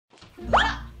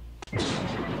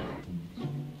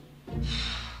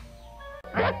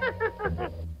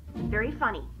Very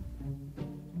funny.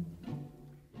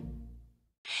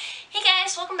 Hey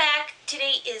guys, welcome back.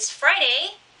 Today is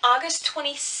Friday, August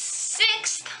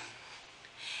 26th.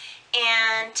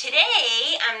 And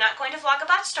today I'm not going to vlog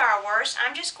about Star Wars.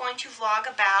 I'm just going to vlog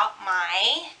about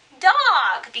my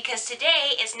dog because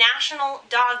today is National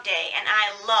Dog Day and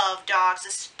I love dogs,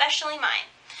 especially mine.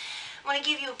 I want to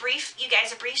give you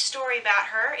guys a brief story about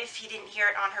her if you didn't hear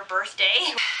it on her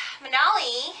birthday.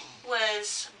 Manali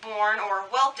was born, or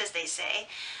whelped as they say,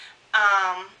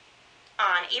 on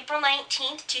April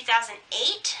 19th,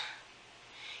 2008.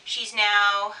 She's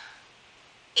now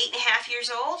 8.5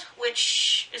 years old,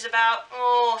 which is about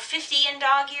 50 in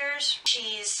dog years.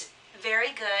 She's very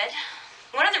good.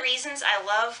 One of the reasons I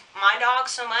love my dog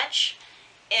so much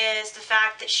is the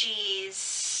fact that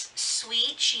she's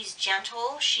sweet, she's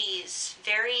gentle, she's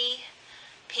very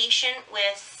patient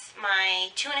with my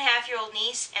 2.5-year-old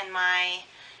niece and my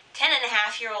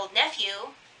 10.5-year-old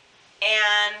nephew.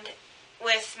 And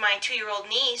with my 2-year-old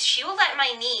niece, she will let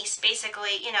my niece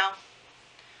basically,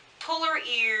 pull her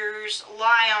ears,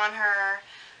 lie on her,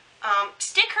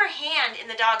 stick her hand in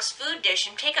the dog's food dish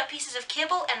and take up pieces of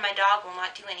kibble, and my dog will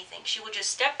not do anything. She will just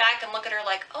step back and look at her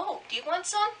like, oh, do you want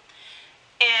some?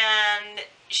 And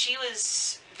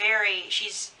she's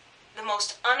the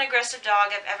most unaggressive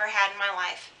dog I've ever had in my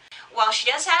life. While she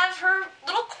does have her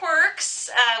little quirks,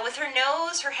 with her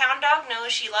nose, her hound dog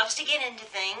nose, she loves to get into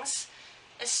things,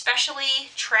 especially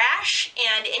trash,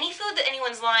 and any food that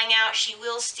anyone's lying out, she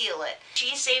will steal it.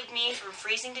 She saved me from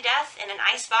freezing to death in an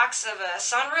icebox of a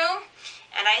sunroom,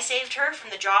 and I saved her from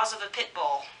the jaws of a pit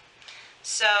bull.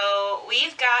 So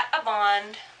we've got a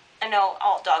bond. I know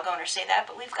all dog owners say that,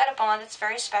 but we've got a bond that's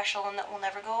very special and that will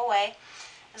never go away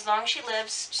as long as she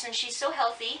lives. Since she's so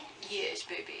healthy, yes,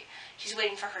 baby, she's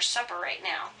waiting for her supper right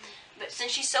now. But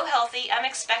since she's so healthy, I'm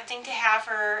expecting to have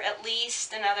her at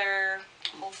least another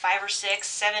 5 or 6,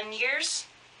 7 years,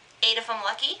 8 if I'm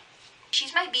lucky.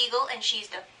 She's my Beagle, and she's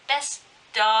the best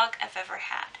dog I've ever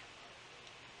had.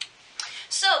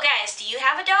 So guys, do you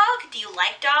have a dog? Do you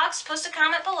like dogs? Post a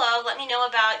comment below. Let me know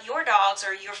about your dogs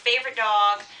or your favorite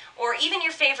dog or even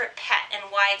your favorite pet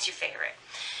and why it's your favorite.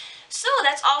 So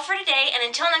that's all for today, and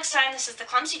until next time, this is the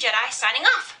Clumsy Jedi signing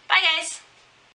off. Bye guys!